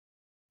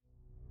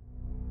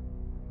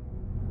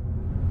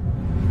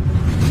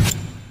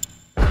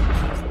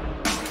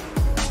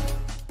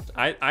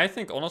I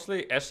think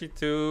honestly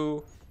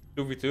SC2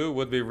 2v2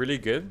 would be really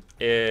good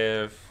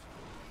if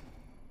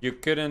you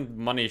couldn't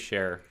money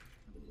share.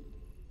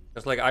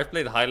 Because like I've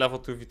played high level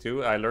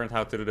 2v2, I learned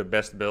how to do the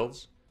best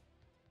builds.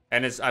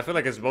 And I feel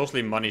like it's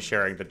mostly money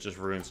sharing that just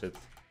ruins it.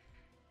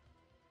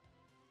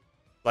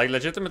 Like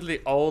legitimately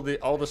all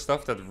the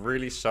stuff that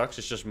really sucks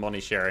is just money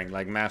sharing,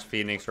 like Mass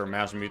Phoenix or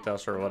Mass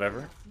Mutas or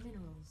whatever.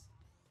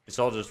 It's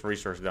all just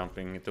resource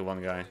dumping into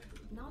one guy.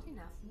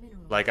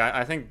 Like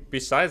I think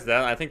besides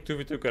that, I think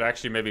 2v2 could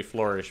actually maybe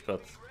flourish,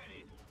 but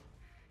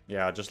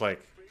yeah, just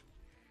like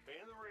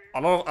a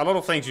lot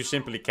of things you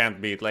simply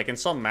can't beat. Like in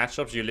some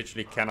matchups you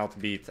literally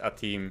cannot beat a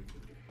team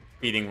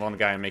feeding one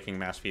guy and making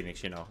Mass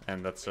Phoenix, you know,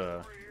 and that's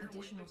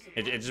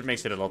it just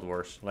makes it a lot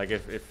worse. Like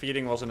if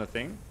feeding wasn't a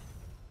thing,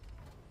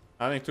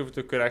 I think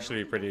 2v2 could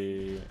actually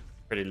be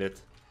pretty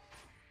lit.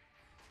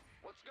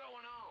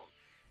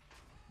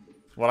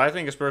 What I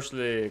think is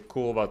personally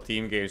cool about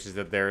team games is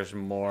that there's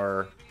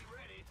more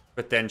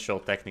potential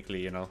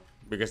technically, you know,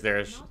 because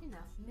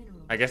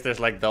I guess there's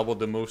like double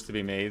the moves to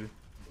be made,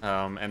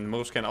 and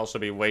moves can also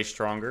be way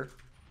stronger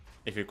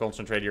if you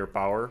concentrate your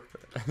power.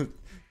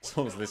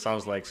 This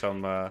sounds like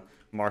some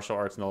martial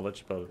arts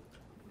knowledge, but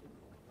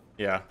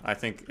yeah, I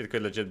think it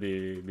could legit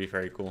be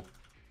very cool.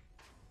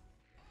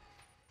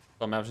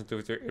 Some maps in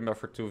 2v2 inbound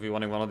for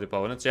 2v1ing one of the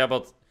opponents. Yeah,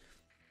 but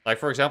like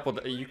for example,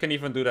 you can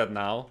even do that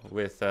now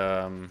with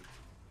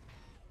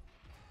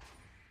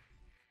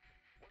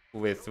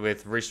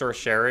resource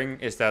sharing.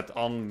 Is that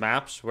on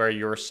maps where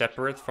you're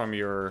separate from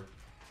your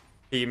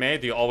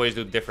teammate, you always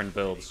do different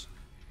builds.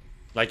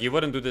 Like you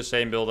wouldn't do the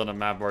same build on a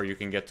map where you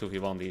can get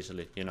 2v1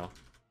 easily, you know.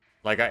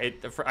 Like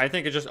I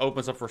think it just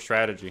opens up for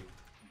strategy.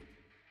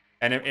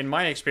 And in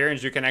my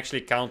experience, you can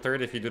actually counter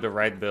it if you do the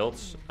right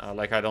builds.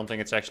 Like I don't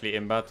think it's actually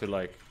imba to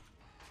like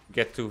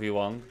get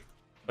 2v1,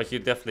 but you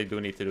definitely do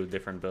need to do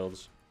different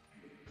builds.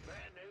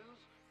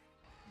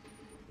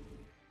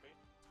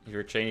 If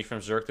you're changing from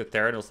Zerg to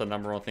Terran, what's the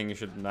 #1 thing you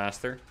should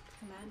master?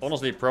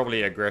 Honestly,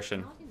 probably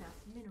aggression.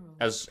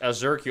 As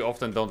Zerg, you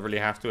often don't really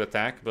have to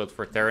attack, but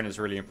for Terran, it's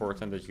really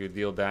important that you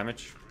deal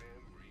damage.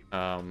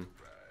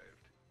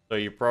 So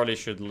you probably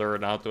should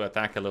learn how to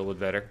attack a little bit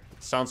better.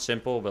 It sounds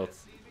simple, but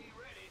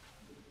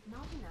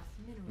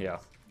yeah.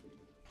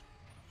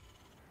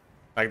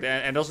 Like,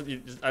 and also,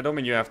 I don't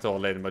mean you have to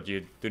all in, but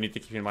you do need to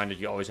keep in mind that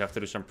you always have to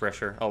do some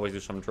pressure, always do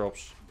some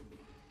drops.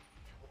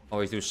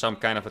 Always do some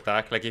kind of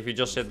attack. Like if you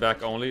just sit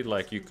back only,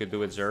 like you could do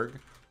with Zerg,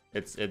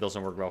 it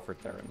doesn't work well for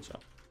Terran, so.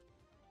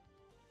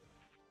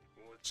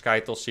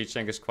 Skytos Siege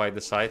Tank is quite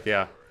the sight,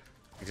 yeah.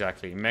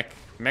 Exactly. Mech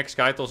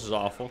Skytos is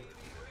awful.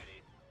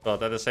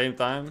 But at the same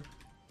time,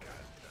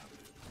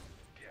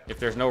 if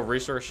there's no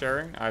resource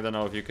sharing, I don't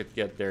know if you could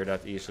get there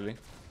that easily.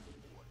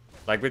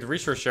 Like with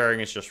resource sharing,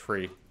 it's just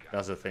free.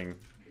 That's the thing.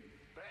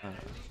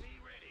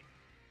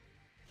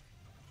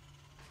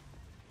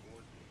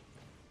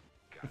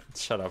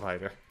 Shut up,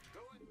 Hyder.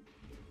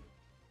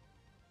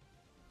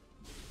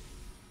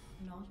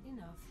 Not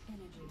enough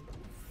energy.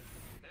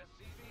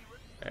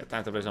 Yeah,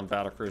 time to play some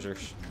battle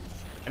cruisers.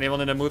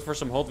 Anyone in the mood for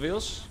some Hot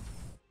Wheels?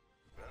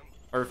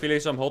 Are we feeling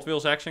some Hot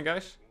Wheels action,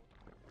 guys?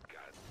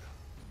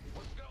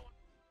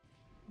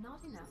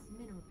 Not enough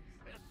minerals.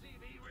 I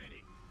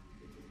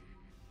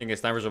think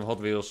it's time for some Hot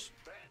Wheels.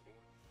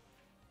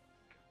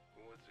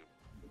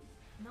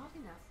 Not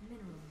enough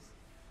minerals.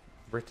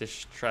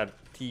 British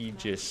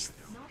strategist.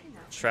 Not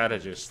enough.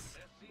 Strategist.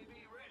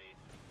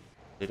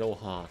 Little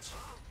hot.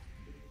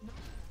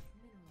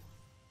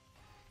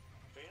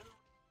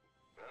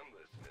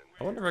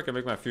 I wonder if I can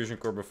make my fusion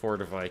core before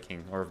the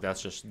Viking, or if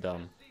that's just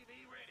dumb.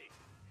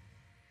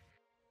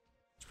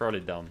 It's probably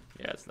dumb.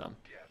 Yeah, it's dumb.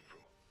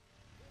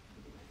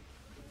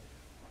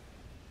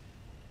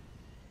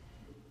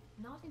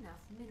 Not enough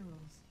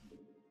minerals.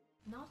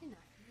 Not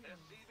enough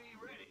minerals.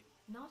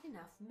 Not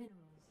enough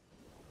minerals.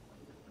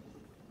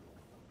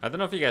 I don't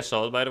know if you guys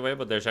saw it, by the way,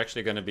 but there's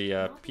actually going to be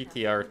a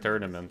PTR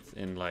tournament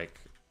in like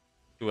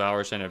 2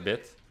 hours and a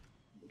bit.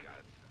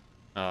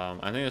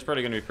 I think it's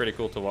probably going to be pretty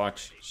cool to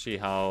watch. See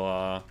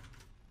how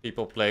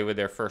people play with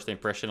their first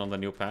impression on the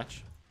new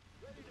patch.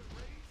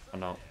 Oh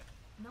no.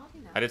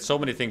 I did so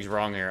many things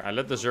wrong here. I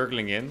let the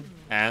Zergling in,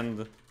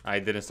 and I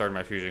didn't start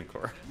my fusion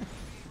core.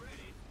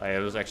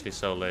 It was actually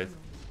so late.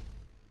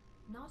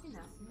 Not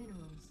enough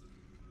minerals.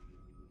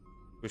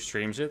 Who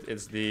streams it?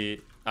 It's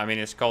the... I mean,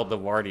 it's called the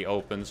Wardy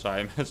Open, so I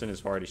imagine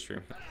it's Wardy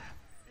stream.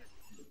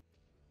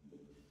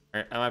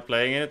 Am I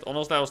playing it?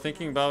 Honestly, I was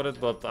thinking about it,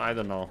 but I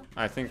don't know.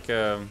 I think...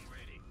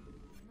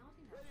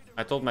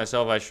 I told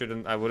myself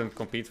I wouldn't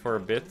compete for a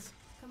bit.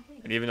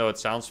 And even though it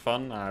sounds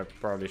fun, I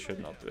probably should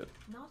not do it.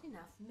 Not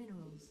enough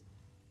minerals.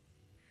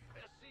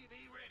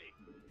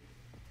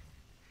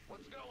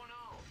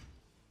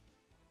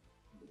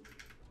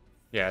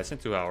 Yeah, it's in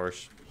 2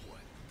 hours.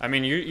 I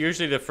mean,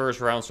 usually the first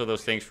rounds of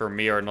those things for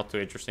me are not too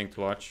interesting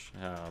to watch.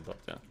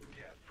 But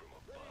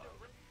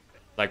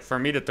like for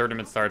me, the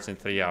tournament starts in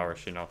 3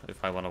 hours, you know,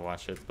 if I want to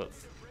watch it. But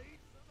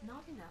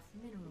Not enough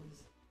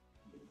minerals.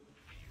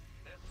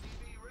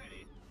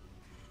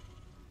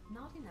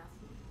 Not enough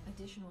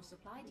additional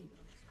supply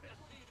depots.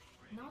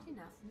 Not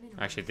enough minerals.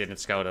 I actually didn't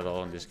scout at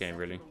all in this game,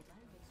 really.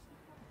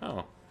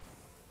 Oh.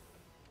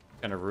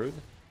 Kinda rude.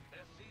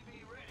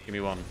 Give me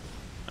one.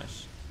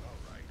 Nice.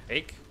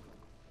 Ache?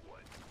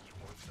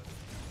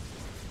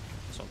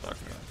 That's what I'm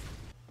talking about.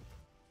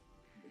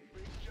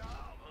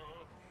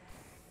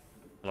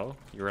 Hello?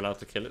 You're allowed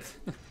to kill it?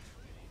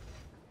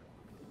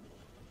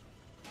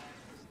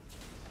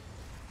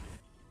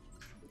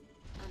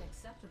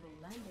 Unacceptable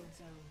landing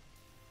zone.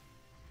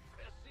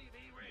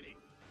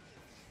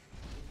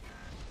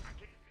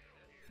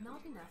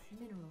 Not enough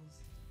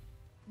minerals.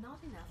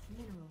 Not enough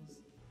minerals.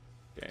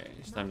 Okay,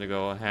 it's time to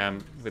go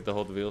ham with the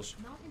Hot Wheels.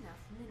 Not enough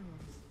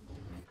minerals.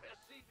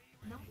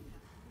 Not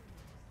enough.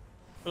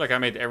 I feel like I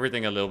made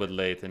everything a little bit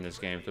late in this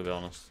game, to be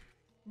honest.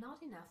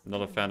 Not enough.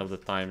 Not a fan of the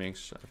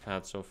timings I've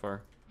had so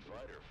far.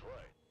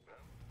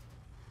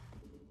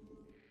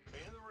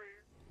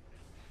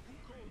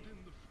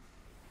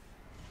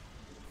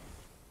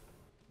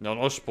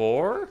 No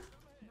spore?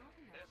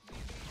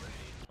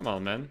 Come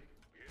on, man.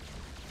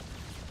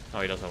 Oh,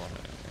 he does have one.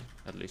 Okay,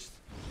 at least.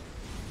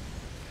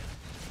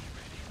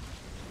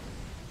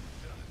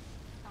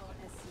 Our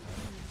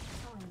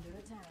SCVs are under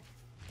attack.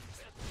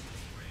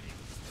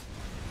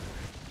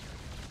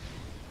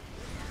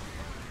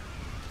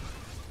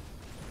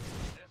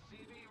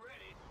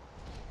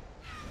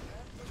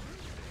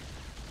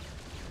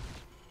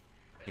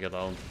 He got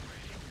owned.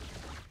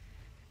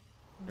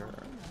 You're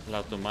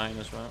allowed to mine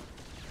as well.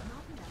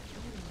 Not enough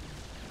minerals.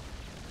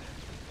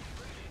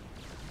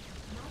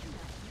 Not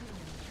enough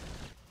minerals.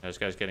 Yeah, this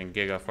guy's getting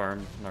giga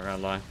farmed, not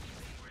gonna lie.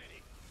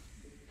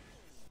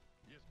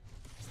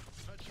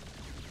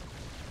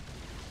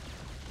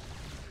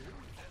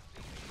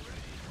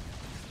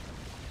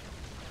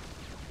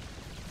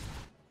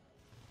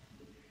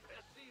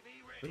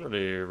 Should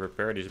really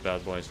repair these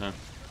bad boys, huh?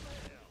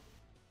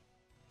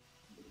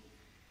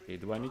 Okay,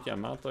 do I need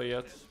Yamato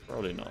yet?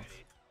 Probably not.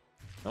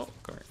 No,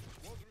 correct.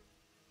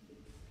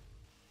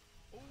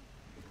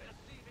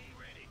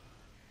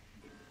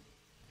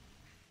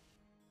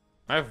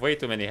 I have way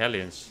too many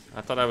Hellions.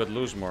 I thought I would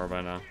lose more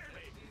by now.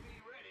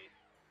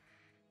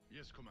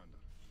 Yes, Commander.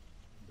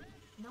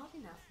 Not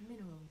enough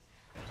minerals.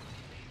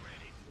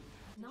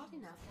 Not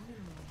enough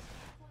minerals.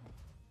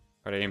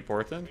 Are they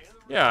important?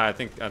 Yeah, I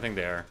think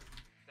they are.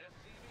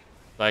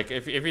 Like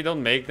if you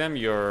don't make them,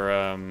 your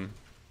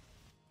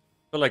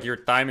feel like your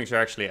timings are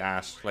actually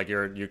ass. Like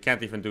you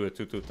can't even do a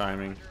 2-2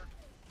 timing.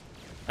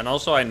 And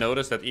also I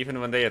noticed that even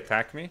when they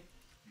attack me,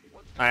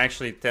 I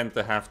actually tend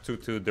to have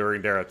 2-2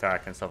 during their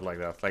attack and stuff like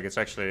that. Like it's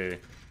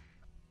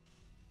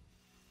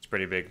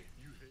pretty big.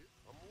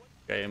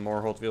 Okay,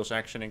 more Hot Wheels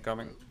action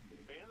incoming.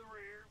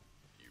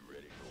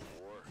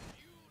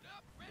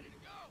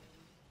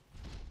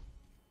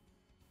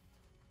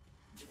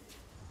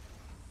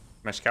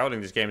 My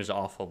scouting this game is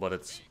awful, but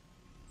it's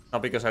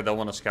not because I don't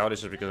want to scout,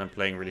 it's just because I'm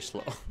playing really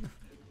slow.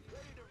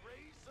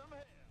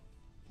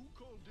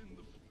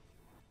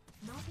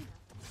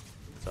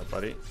 What's up,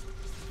 buddy?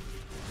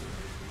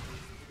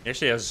 He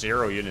actually has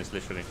 0 units,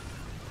 literally.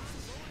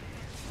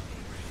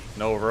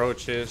 No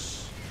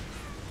roaches.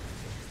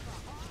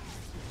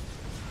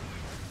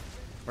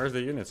 Where's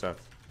the units at?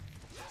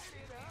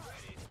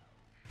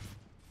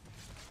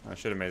 I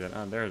should have made it.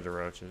 Oh, there's the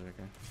roaches,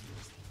 okay.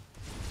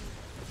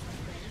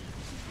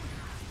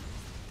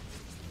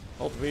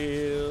 Hot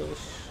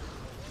Wheels.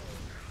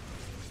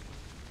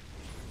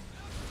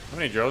 How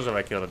many drones have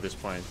I killed at this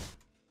point?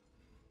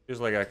 Feels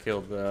like I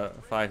killed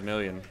 5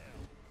 million.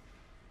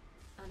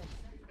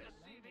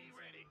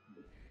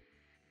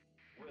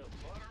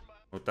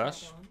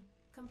 Mutas?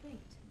 Complete.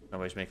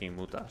 Nobody's making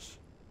mutas.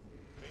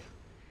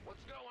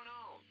 What's going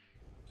on?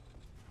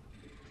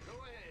 Go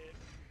ahead.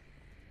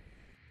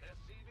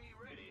 SCV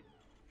ready.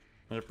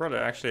 There's a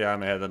product. Actually,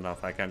 I'm ahead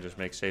enough. I can just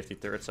make safety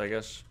turrets, I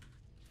guess.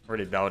 I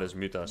really doubt it's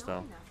mutas, Not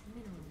though. enough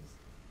minerals.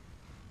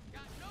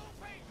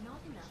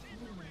 Not enough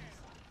minerals.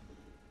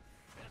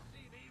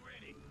 SCV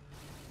ready.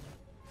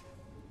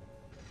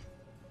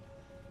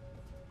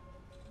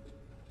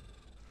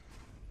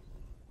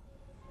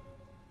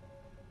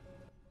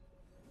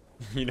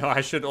 You know,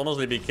 I should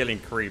honestly be killing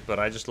creep, but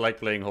I just like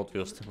playing Hot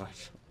Wheels too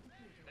much.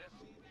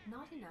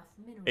 Not enough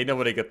minerals. Ain't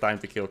nobody got time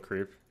to kill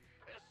creep.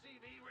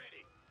 SCV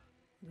ready.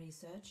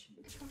 Research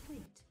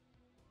complete.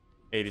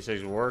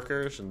 86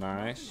 workers, nice. Not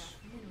enough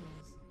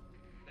minerals.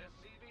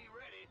 SCV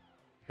ready.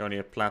 You only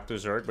have plat to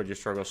Zerg, but you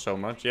struggle so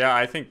much. Yeah,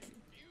 I think...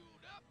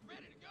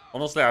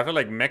 Honestly, I feel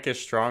like Mech is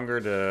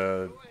stronger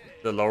the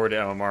lower the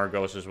MMR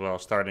goes as well,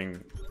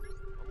 starting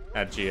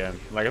at GM.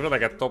 Like, I feel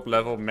like at top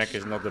level, Mech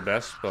is not the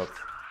best, but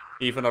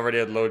even already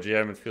at low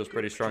GM, it feels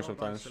pretty strong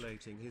sometimes.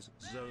 His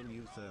zone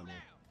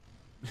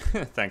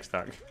uThermal. Thanks,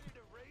 Doc.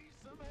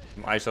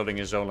 I'm isolating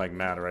his zone like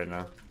mad right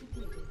now.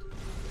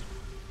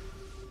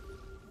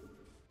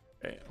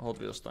 Okay, Hot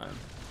Wheels time.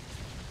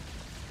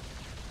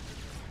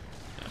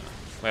 Yeah.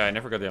 Oh, yeah, I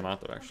never got the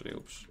Yamato actually,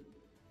 oops.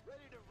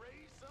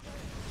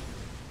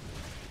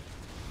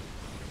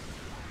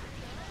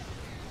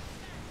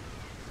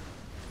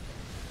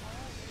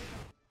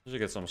 I should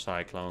get some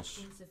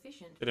Cyclones.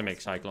 Insufficient. Didn't make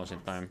Cyclones in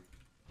time.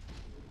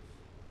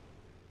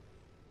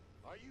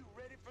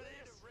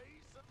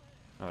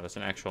 Oh, that's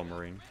an actual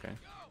marine. Okay.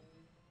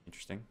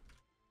 Interesting.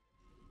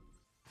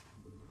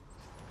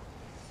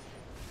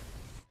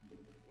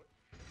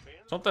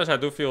 Sometimes I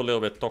do feel a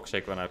little bit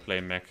toxic when I play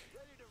Mech.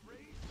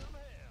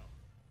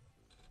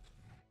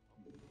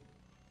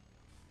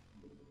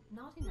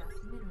 Not enough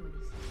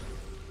minerals.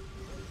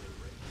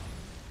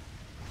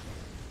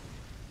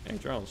 Hey,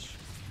 Charles.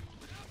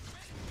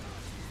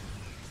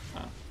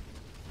 Ah.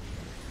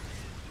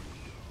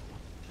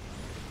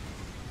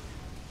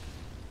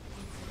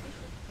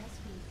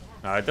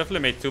 No, I definitely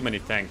made too many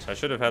tanks. I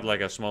should have had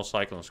like a small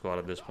cyclone squad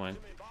at this point.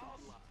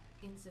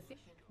 Insufficient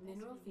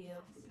mineral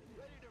fields.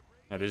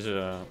 That is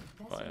oh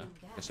yeah,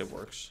 I guess it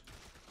works.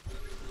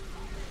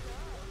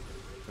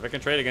 If I can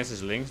trade against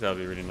his links, that would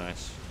be really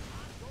nice.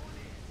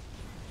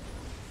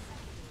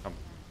 Come.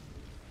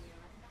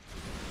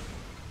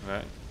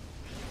 Okay.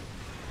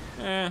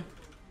 Eh.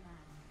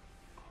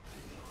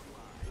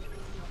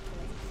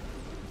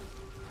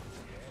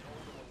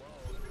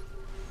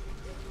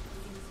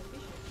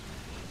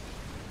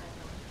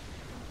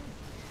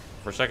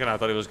 For a second I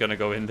thought he was gonna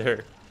go in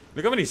there.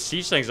 Look how many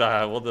siege tanks I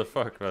have, what the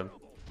fuck, man.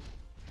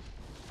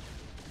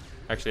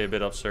 Actually a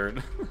bit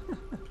absurd.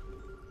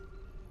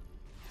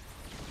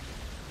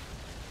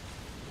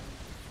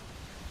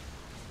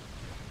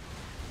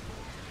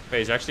 Wait,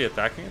 he's actually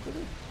attacking it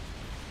today?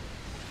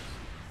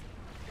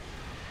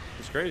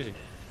 It's crazy.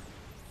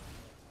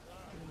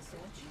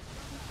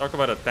 Talk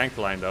about a tank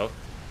line though.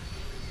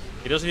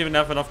 He doesn't even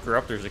have enough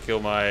corruptors to kill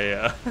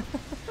my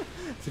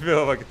to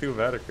build like 2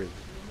 Vatican.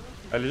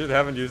 I legit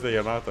haven't used the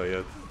Yamato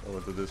yet. I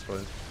went to this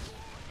point.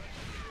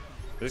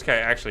 This guy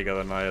actually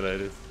got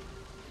annihilated.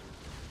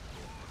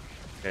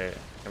 Okay,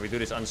 can we do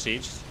this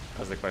unsieged?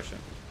 That's the question.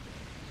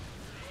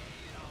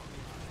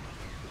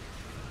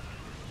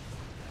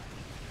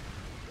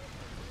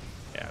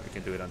 Yeah, we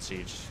can do it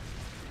unsieged.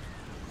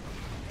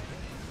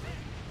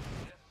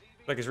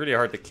 Like, it's really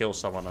hard to kill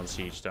someone on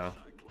siege though.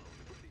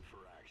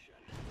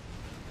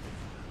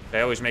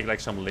 They always make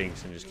like some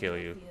links and just kill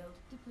you.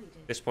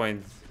 At this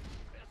point,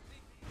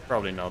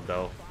 probably not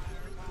though.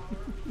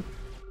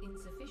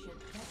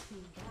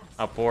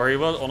 How poor he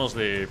was?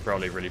 Honestly,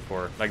 probably really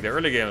poor. Like the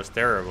early game was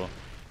terrible.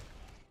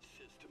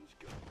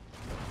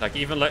 Like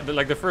even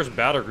like the first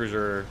battle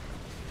cruiser,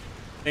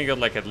 I think got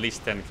like at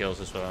least 10 kills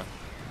as well.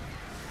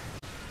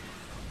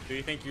 Do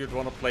you think you'd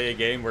want to play a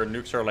game where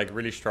nukes are like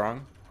really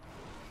strong?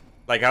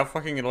 Like how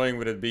fucking annoying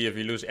would it be if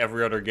you lose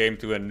every other game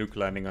to a nuke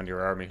landing on your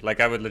army? Like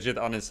I would legit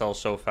uninstall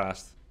so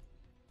fast.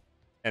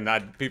 And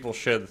people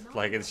should.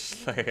 Like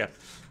it's like,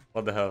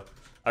 what the hell?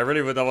 I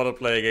really would not want to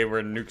play a game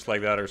where nukes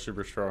like that are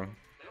super strong.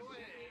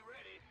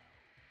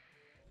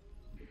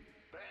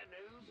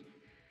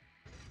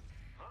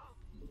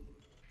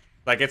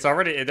 Like it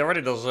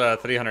already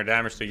does 300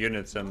 damage to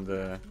units and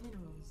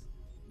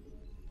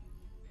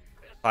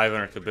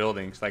 500 to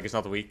buildings. Like it's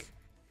not weak.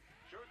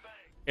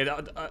 A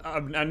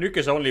nuke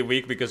is only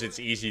weak because it's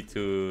easy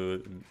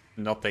to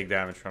not take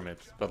damage from it.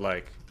 But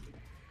like,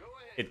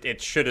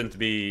 it shouldn't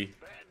be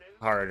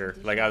harder.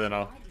 Like I don't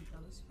know.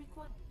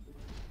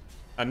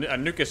 A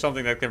nuke is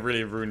something that can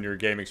really ruin your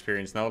game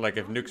experience. No, like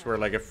if nukes were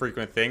like a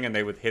frequent thing and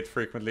they would hit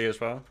frequently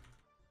as well.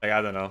 Like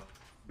I don't know.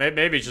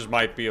 Maybe it's just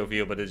my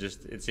POV, but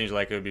it seems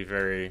like it would be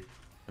very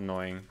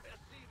annoying.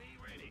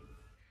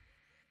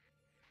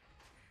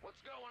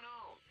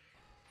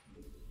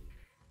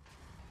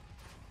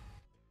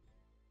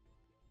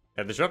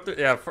 Yeah, Disruptor,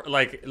 yeah,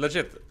 like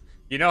legit.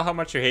 You know how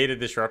much you hated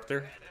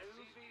Disruptor?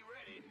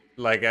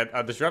 Like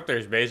a Disruptor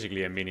is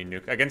basically a mini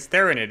nuke. Against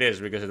Terran it is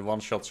because it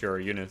one-shots your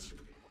units.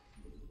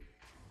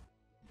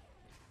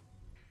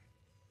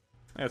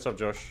 Hey, what's up,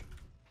 Josh?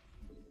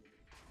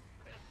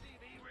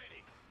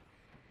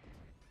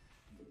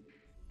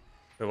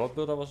 Wait, what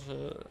build I was?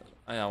 Oh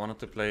yeah, I wanted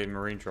to play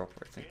Marine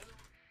Dropper, I think.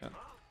 Yeah.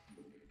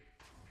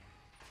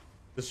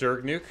 The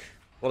Zerg nuke?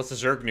 What is the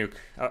Zerg nuke?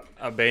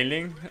 A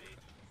Baneling?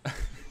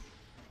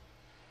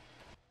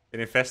 An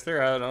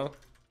Infestor? I don't know.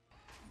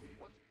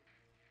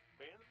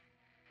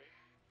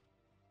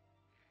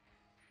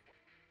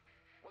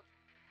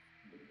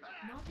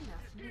 Not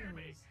enough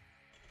minerals.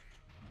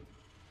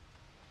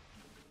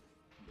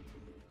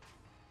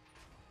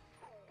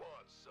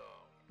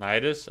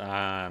 Nidus?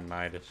 Ah,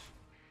 Nidus.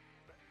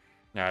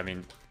 Yeah, I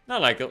mean, no,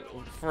 like,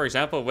 for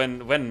example, when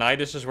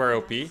Niduses were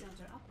OP,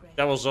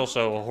 that was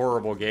also a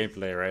horrible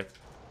gameplay, right?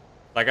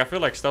 Like, I feel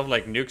like stuff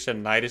like nukes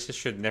and Niduses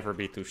should never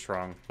be too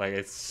strong. Like,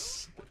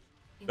 it's...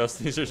 Those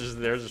things are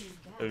just, they're just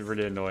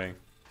really annoying.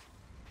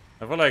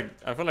 I feel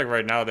like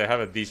right now they have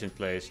a decent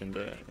place in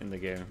the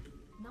game.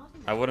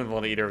 I wouldn't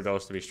want either of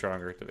those to be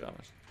stronger, to be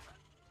honest.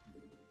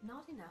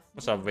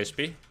 What's up,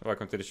 Wispy?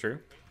 Welcome to the stream.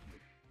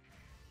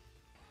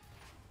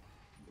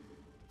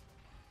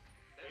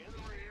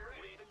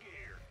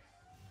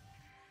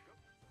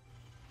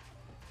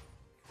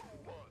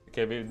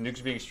 Okay, but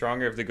nukes being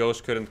stronger if the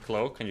ghost couldn't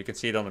cloak, and you can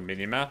see it on the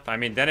minimap. I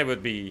mean, then it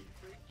would be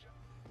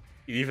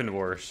even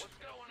worse.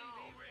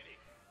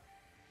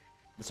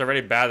 It's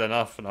already bad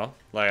enough, no?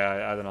 Like,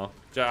 I don't know.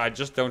 I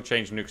just don't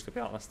change nukes, to be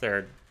honest.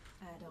 They're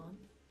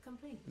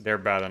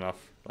bad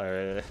enough.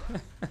 Like,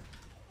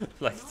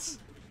 Like,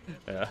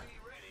 yeah.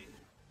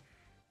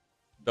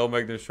 Don't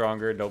make them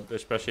stronger. Don't,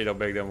 especially don't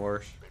make them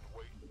worse.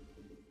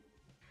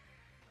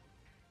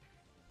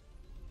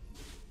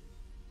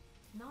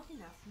 Not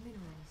enough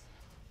minerals.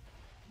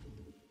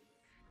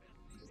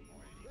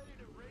 Ready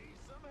to raise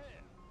some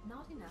hell.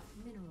 Not enough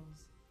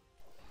minerals.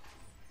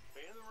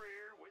 In the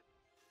rear with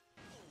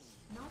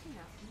Not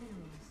enough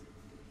minerals.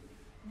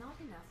 Not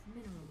enough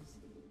minerals.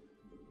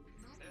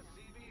 Not enough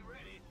SCV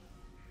ready.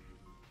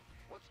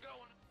 What's going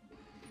on?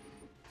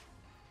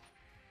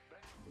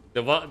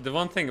 The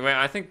one thing, wait,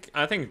 I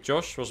think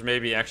Josh was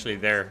maybe actually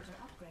there. center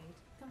upgrade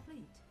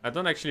complete. I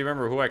don't actually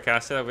remember who I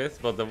casted that with,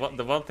 but the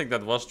one thing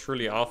that was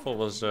truly awful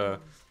was I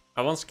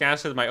once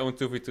casted my own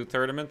 2v2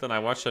 tournament and I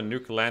watched a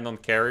nuke land on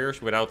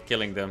carriers without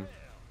killing them,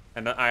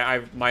 and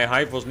my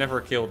hype was never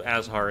killed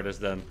as hard as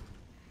then.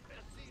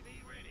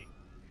 SCV ready.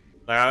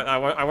 Like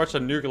I watched a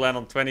nuke land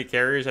on 20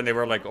 carriers and they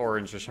were like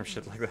orange or some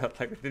shit like that.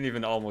 Like they didn't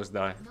even almost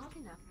die. Not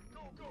enough.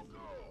 Go, go, go.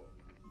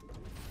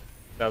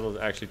 That was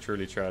actually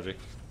truly tragic.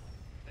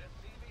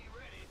 SCV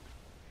ready.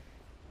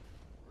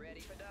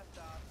 Ready for dust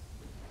off.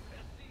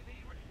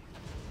 SCV ready.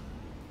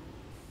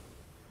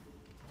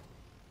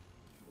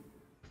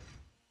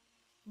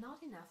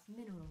 Not enough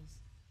minerals.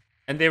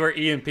 And they were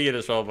EMP'd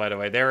as well, by the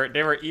way. They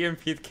were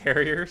EMP'd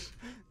carriers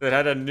that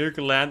had a nuke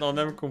land on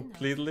them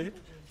completely,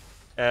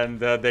 and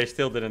they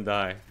still didn't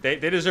die. They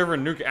deserve a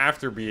nuke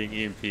after being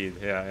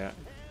EMP'd. Yeah, yeah.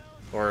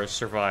 Or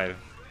survive.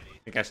 I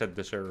think I said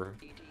deserve.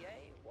 ETA,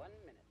 1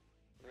 minute.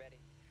 Ready.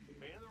 In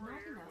the Not rear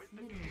enough with the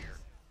minerals. gear.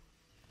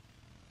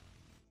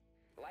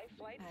 Life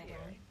flight's here.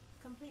 Add-on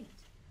complete.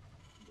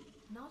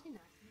 Not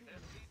enough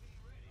minerals.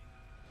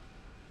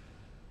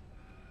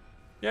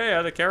 Yeah,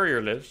 yeah, the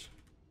carrier lives.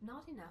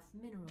 Not enough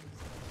minerals.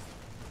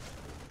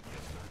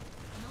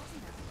 Not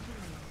enough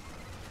minerals.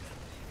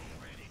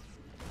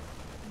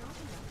 Not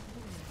enough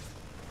minerals.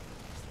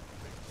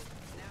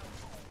 Now.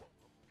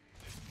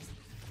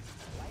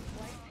 Life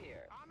flight's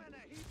here. I'm in a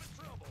heap of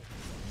trouble.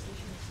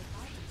 Position of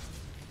supply.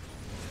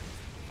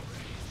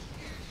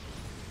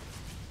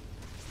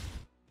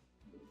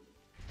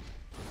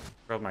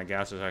 Forgot my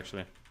gases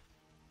actually.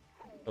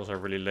 Those are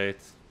really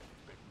late.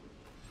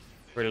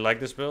 Really like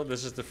this build.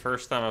 This is the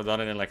first time I've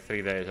done it in like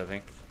 3 days, I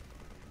think.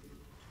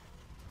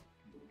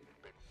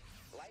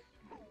 Life.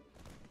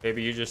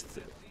 Maybe you just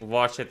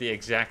watch at the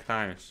exact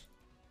times.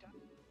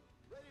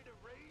 Ready to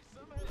raise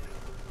some hell.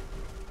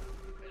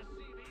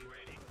 SCV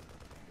ready.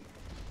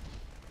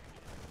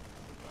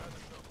 By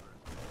the number.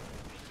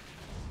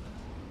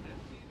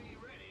 SCV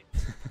ready.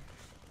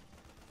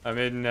 I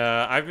mean,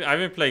 I've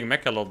been playing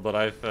Mech a lot, but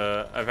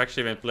I've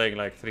actually been playing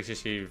like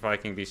 3cc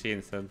Viking BC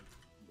instead.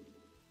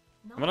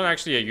 I'm not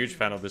actually a huge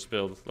fan of this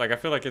build. Like I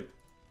feel like it.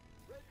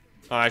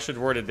 Oh, I should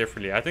word it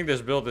differently. I think this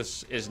build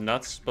is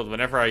nuts, but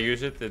whenever I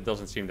use it, it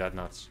doesn't seem that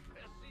nuts.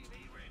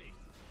 SCV ready.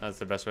 That's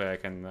the best way I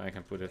can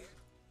put it.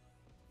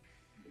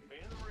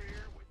 In the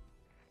rear with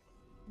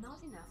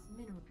Not enough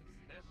minerals.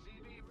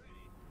 SCV ready.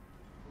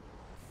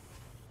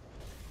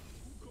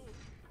 Cool.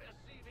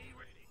 SCV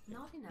ready.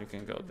 Not enough. You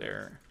can go minerals.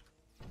 there.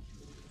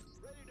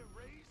 Ready to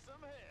raise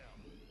some hell.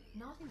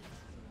 Not enough.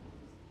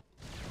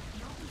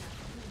 Not enough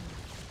minerals.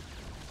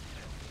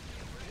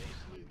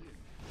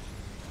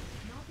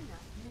 Not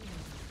enough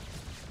minerals.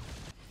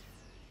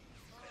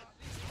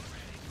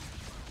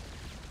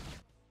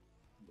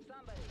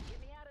 Somebody, get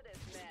me out of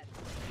this mess.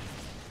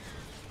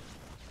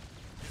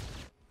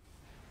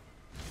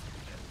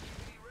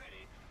 SCV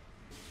ready.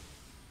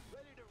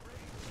 Ready to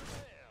raise some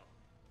hell.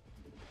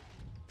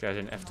 Guy's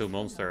an F2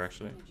 monster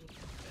actually.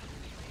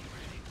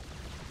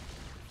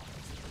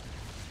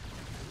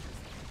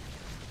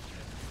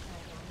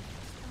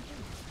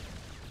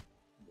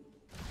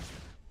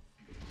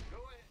 Go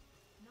ahead.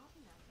 Not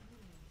enough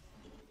minerals.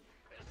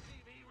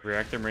 SCV ready.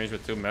 Reactor range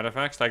with 2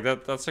 metavacs, like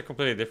that's a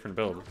completely different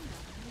build. Not enough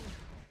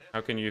minerals.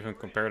 How can you even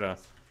compare that?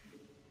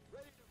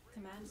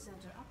 Command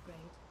center upgrade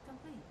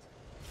complete.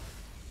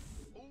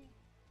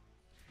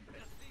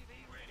 SCV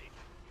ready.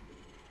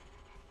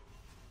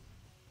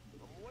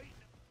 I'm waiting.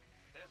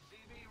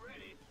 SCV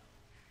ready.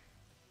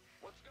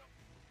 Let's go.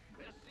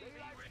 SCV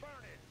ready.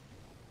 Burning.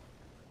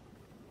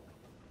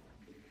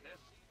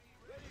 SCV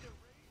ready to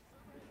raise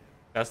some hell.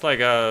 That's like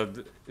a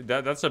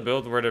that's a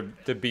build where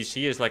the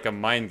BC is like a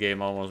mind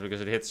game almost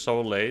because it hits so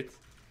late.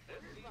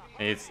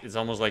 And it's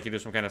almost like you do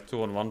some kind of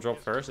 2-on-1 drop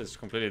first. It's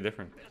completely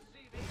different.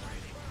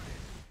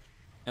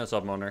 What's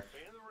up, Monarch? In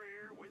the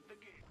rear with the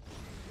gear.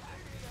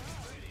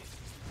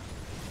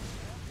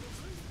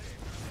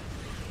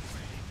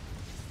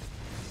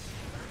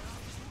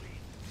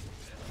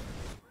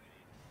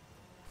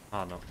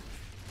 Oh no.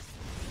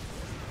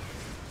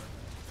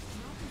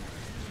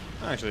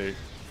 Actually,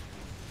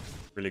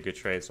 really good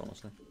trades,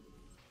 honestly.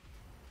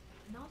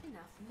 Not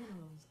enough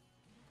minerals.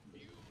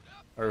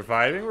 We're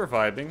vibing, we're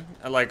vibing.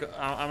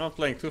 I'm not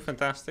playing too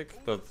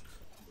fantastic, but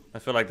I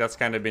feel like that's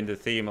kind of been the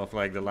theme of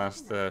like the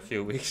last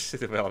few weeks,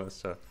 to be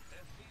honest. So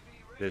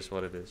it is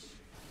what it is.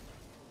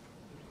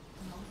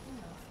 Not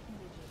enough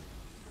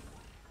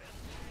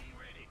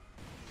energy.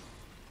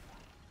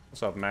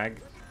 What's up,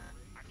 Mag?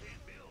 I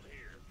can't build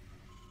here.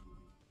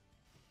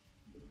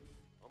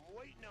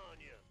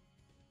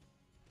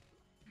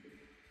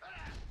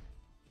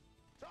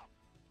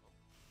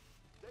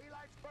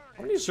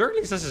 How many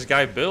Zerglings does this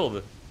guy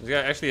build? This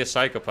guy actually a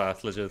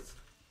psychopath, legit.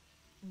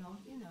 Not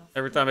enough.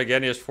 Every time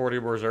again he has 40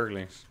 more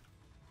Zerglings.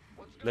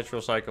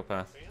 Literal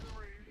psychopath. In the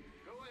ring.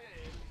 Go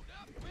ahead.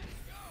 Up and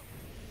go.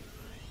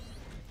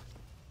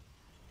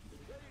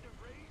 Ready to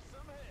raise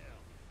some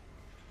hell.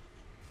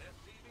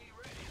 SCV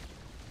ready.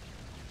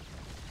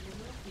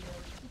 Mineral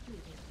field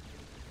depleted.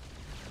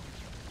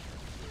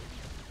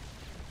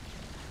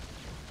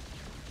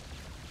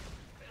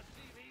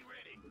 SCV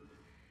ready.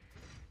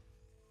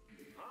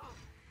 Huh?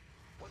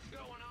 What's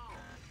going on?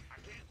 I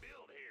can't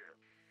build here.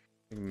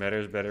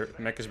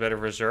 Mech is better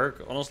for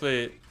Zerg.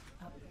 Honestly,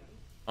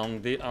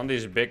 on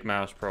these big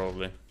maps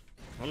probably.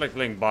 I like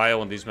playing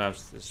bio on these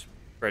maps. It's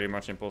pretty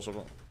much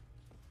impossible.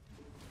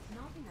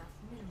 Not enough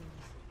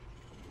minerals.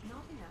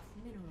 Not enough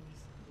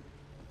minerals.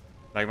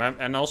 Like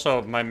and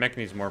also my mech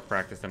needs more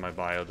practice than my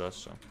bio does,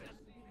 so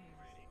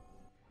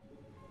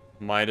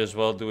might as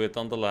well do it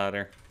on the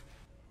ladder.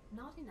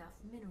 Not enough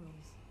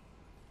minerals.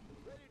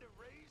 Ready to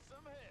raise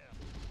some hell.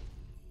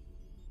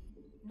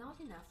 Not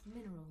enough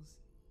minerals.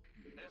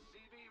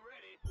 SCV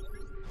ready.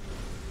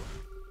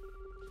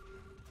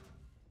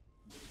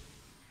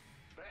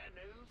 Bad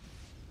news.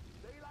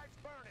 Daylight's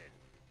burning.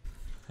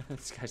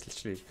 This guy's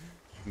literally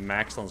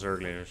maxed on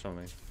Zergling or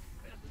something.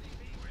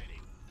 SCV ready.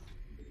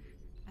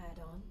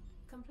 Add-on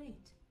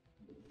complete.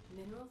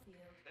 Mineral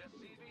field.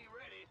 SCV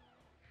ready.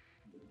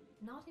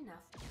 Not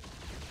enough.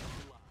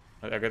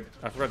 I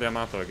forgot the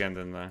Yamato again,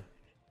 didn't I?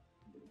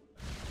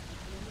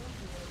 Mineral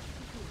field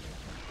depleted.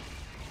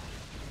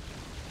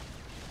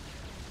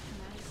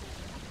 Command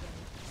center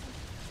upgrade.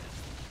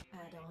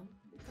 Add-on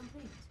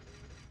complete.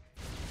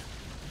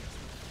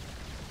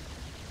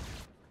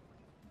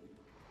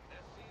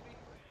 SCV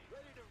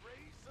ready to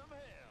raise some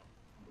hell.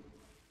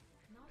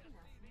 Not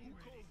enough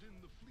minerals. in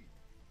the fleet?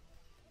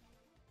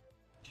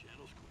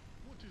 Channel squad.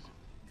 What is it?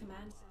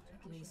 Command center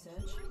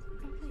research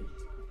complete.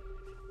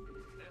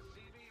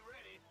 SCV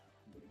ready.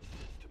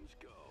 Systems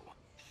go.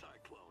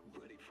 Cyclone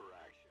ready for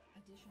action.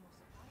 Additional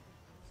supply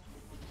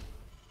depots.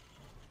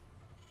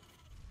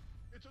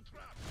 It's a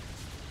trap.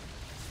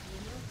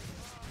 Mineral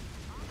field.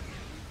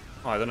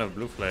 Oh, I don't have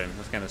blue flame.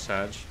 That's kind of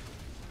sad.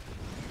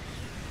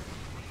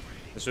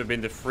 This would have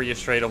been the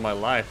freest trade of my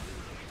life.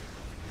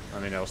 I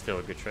mean, that was still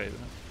a good trade.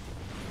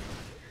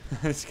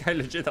 This guy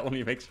legit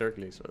only makes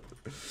Zerglings. But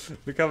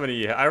look how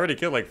many. I already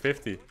killed like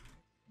 50.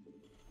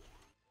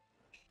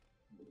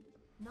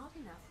 Not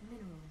enough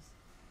minerals.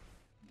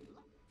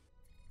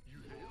 You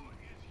hear?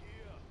 Is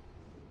here.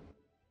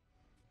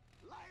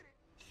 Light it.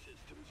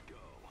 Systems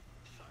go.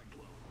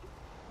 Cyclone.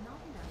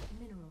 Not enough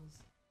minerals.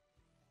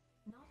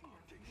 Not enough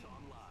Optics minerals.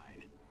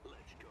 online.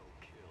 Let's go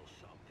kill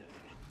something.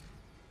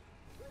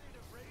 Ready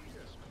to raise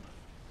us.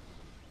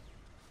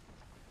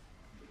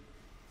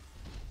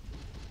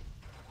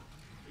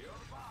 Be on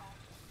the ball.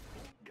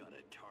 Got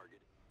a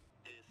target.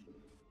 Is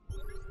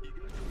you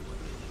got some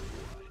weapons?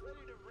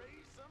 Ready to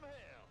raise some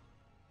hell.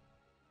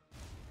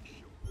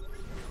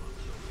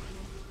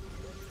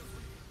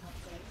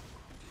 Upgrade.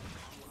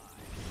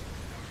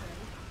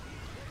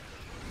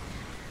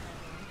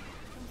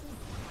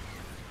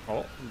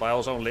 Oh, by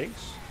all own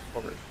links.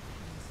 Covered.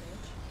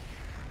 Research.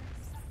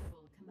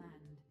 Acceptable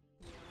command.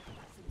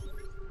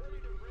 Ready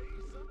to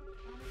raise some.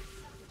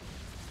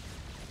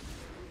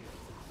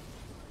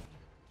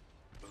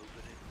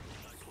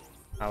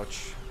 Ouch.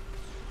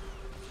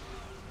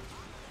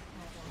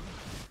 Add-on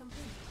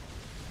complete.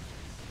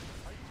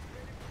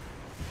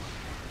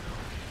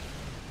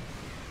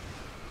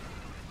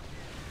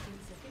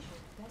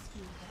 Insufficient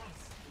rescue gas.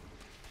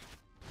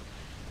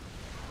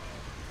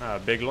 Ah,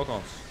 big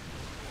lock-ons.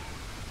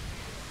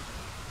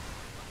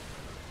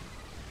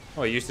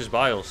 Oh, he used his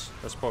bios.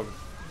 That's probably.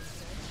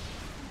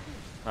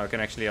 Oh, I can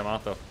actually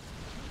Yamato.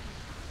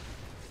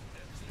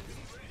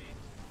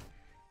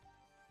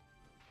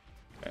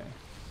 Okay.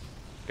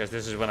 Guess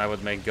this is when I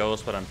would make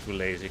Ghost, but I'm too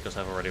lazy because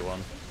I've already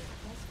won.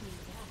 Rescue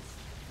gas.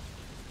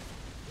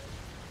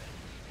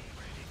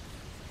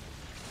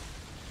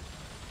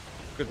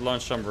 Could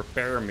launch some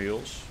repair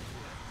mules.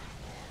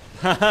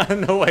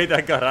 No way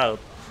that got out.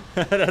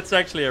 That's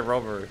actually a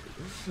robbery.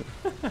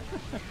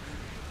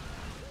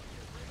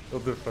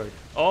 What the fuck?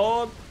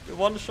 Oh,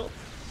 one shot.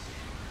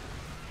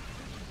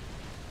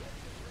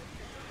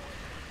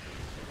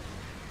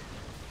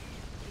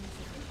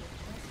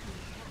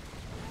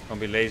 Gonna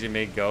be lazy,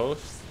 make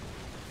Ghost.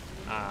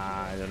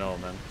 Ah, I don't know,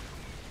 man.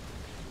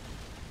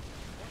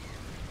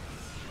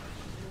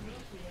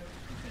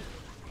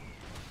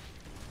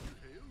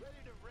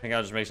 I think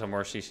I'll just make some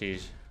more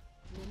CCs.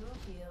 Mineral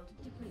field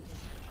depleted.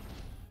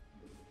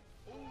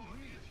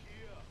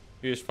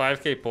 Use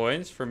 5k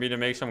points for me to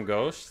make some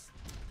Ghost.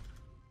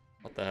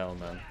 What the hell,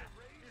 man?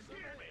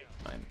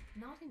 Fine.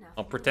 Not enough.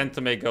 I'll pretend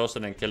to make Ghost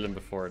and then kill him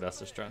before. That's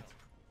the strat.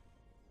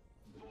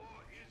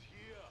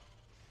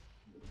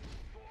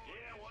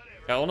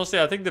 Yeah, honestly,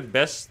 I think the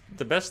best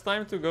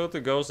time to go to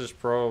Ghost is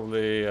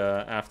probably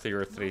after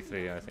you're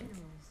 3-3, I think.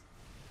 Minerals.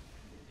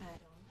 Add-on.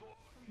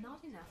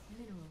 Not enough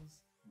minerals.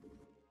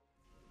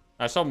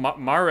 I saw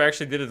Maru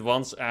actually did it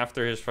once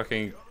after his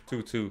fucking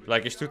 2-2.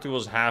 Like, his 2-2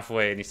 was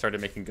halfway and he started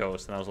making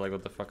ghosts. And I was like,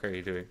 what the fuck are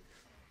you doing?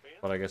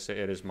 But I guess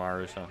it is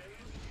Maru, so.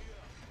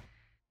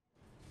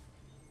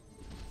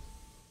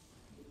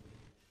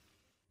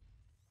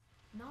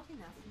 Not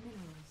enough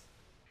minerals.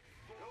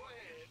 Go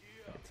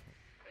ahead.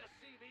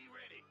 SCV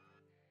ready.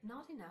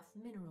 Not enough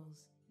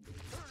minerals.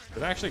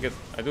 Did I actually get...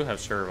 I do have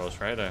servos,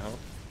 right? I hope.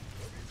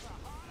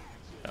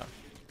 Yeah.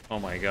 Oh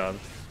my god.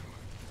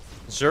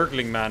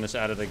 Zergling man is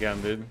at it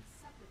again, dude.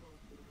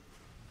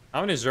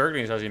 How many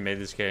Zerglings has he made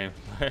this game?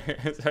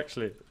 It's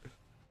actually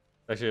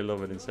a little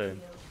bit insane.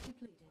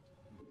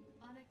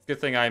 Good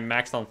thing I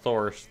maxed on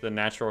Thor's, the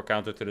natural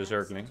counter to the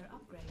Zergling.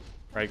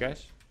 Right,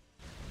 guys?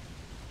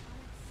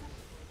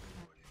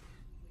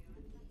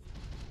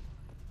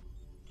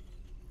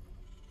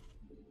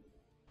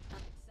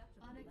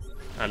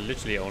 I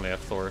literally only have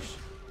Thor's.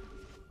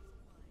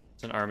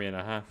 It's an army and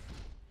a half.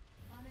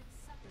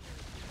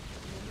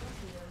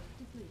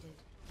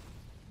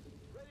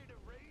 Ready to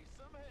raise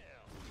some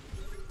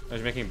hell. I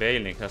was making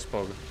Bailing, that's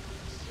Pog.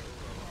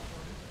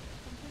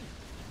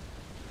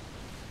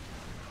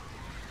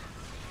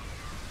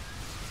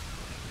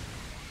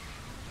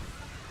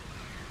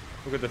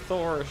 Look at the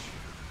Thors.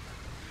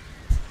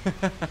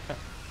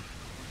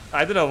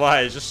 I don't know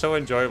why, it's just so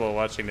enjoyable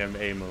watching them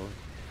A move.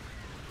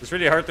 It's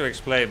really hard to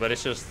explain, but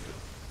it's just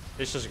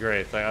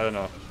great. Like, I don't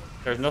know.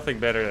 There's nothing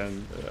better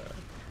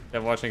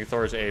than watching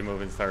Thor's A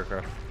move in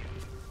StarCraft.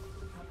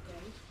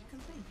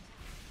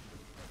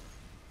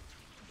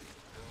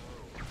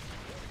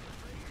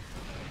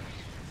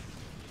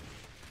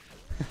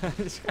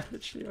 This guy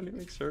literally only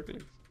makes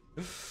circlings.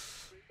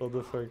 What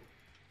the fuck?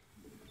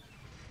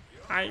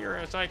 Ah, you're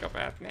a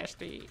psychopath,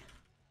 nasty.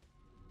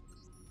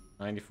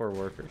 94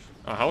 workers.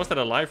 Oh, how was that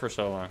alive for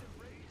so long?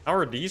 How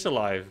are these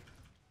alive?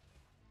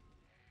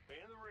 In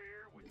the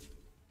rear with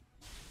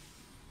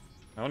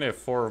I only have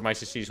 4 of my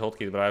CC's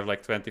hotkeys, but I have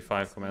like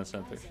 25 command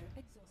centers.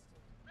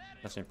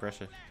 That's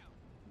impressive.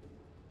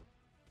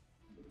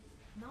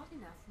 Not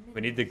enough minerals.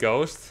 We need the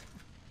ghost?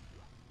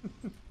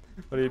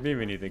 What do you mean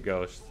we need the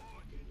ghost?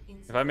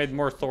 If I made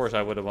more Thors,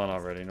 I would have won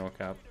already, no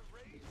cap.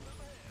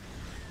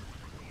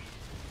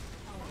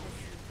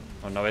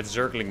 Oh no, it's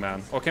Zergling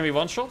man. Oh, can we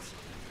one-shot?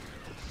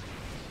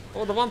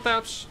 Oh, the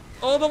one-taps.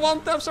 Oh, the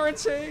one-taps are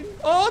insane.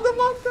 Oh, the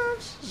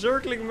one-taps.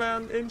 Zergling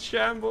man in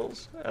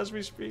shambles as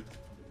we speak.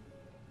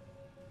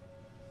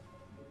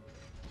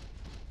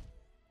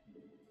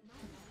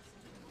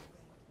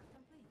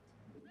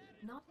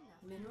 Not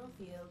enough mineral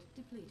field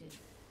depleted.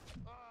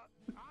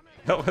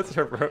 Oh, what's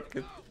her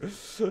broken? I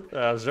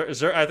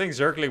think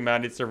Zergling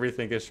man needs to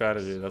rethink his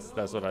strategy.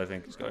 That's what I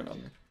think is going on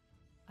here.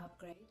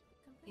 Upgrade.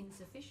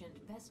 Insufficient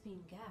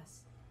Vespine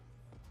gas.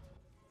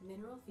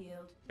 Mineral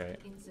field. Okay.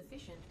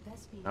 Insufficient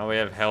Vespine. Now we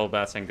have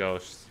Hellbats and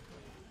Ghosts.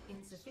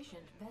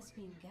 Insufficient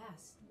Vespine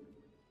gas.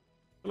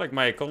 I feel like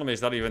my economy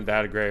is not even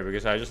that great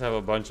because I just have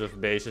a bunch of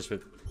bases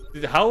with...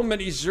 Dude, how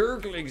many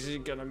Zerglings is he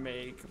gonna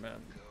make, man?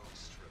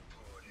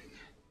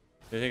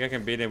 Do you think I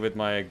can beat him with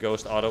my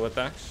Ghost auto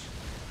attacks?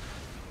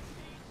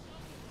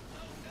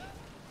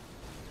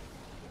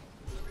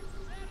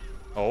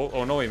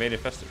 Oh no, he made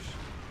infestors.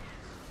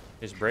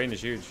 His brain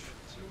is huge.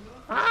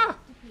 Ah!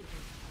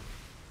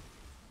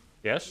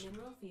 Yes?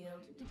 Mineral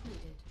field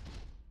depleted.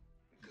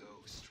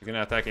 You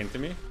gonna attack into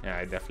me? Yeah,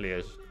 he definitely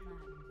is.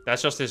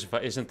 That's just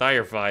his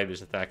entire vibe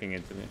is attacking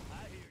into me.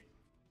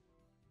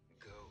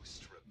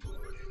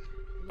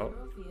 Oh,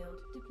 Mineral field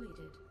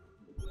depleted.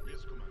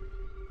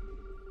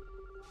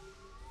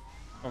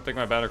 don't take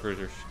my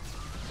battlecruisers.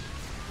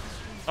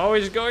 Oh,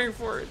 he's going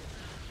for it.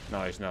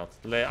 No, he's not.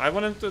 I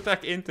want him to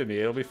attack into me.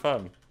 It'll be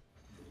fun.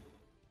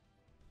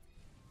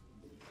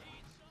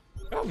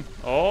 Come.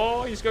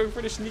 Oh, he's going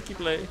for the sneaky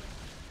play.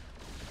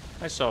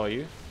 I saw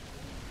you.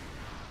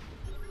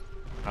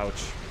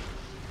 Ouch.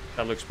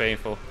 That looks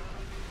painful.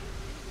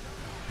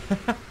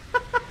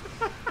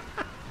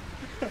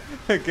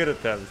 Good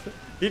attempt.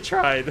 He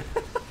tried.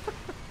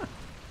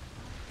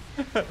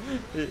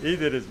 he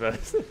did his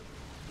best.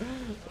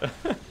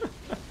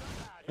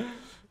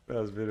 That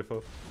was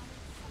beautiful.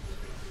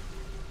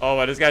 Oh,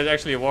 but this guy's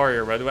actually a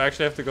warrior, but do I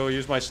actually have to go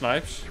use my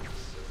snipes?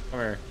 Come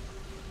here.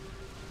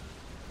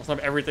 I'll snipe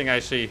everything I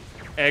see.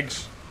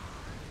 Eggs.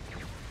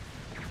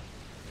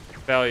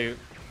 Value.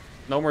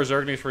 No more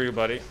Zerglings for you,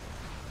 buddy.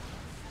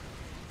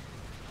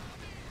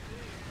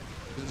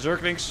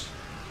 Zerglings.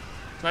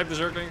 Snipe the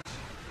Zerglings.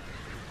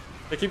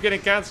 They keep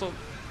getting cancelled.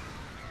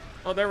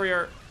 Oh, there we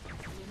are.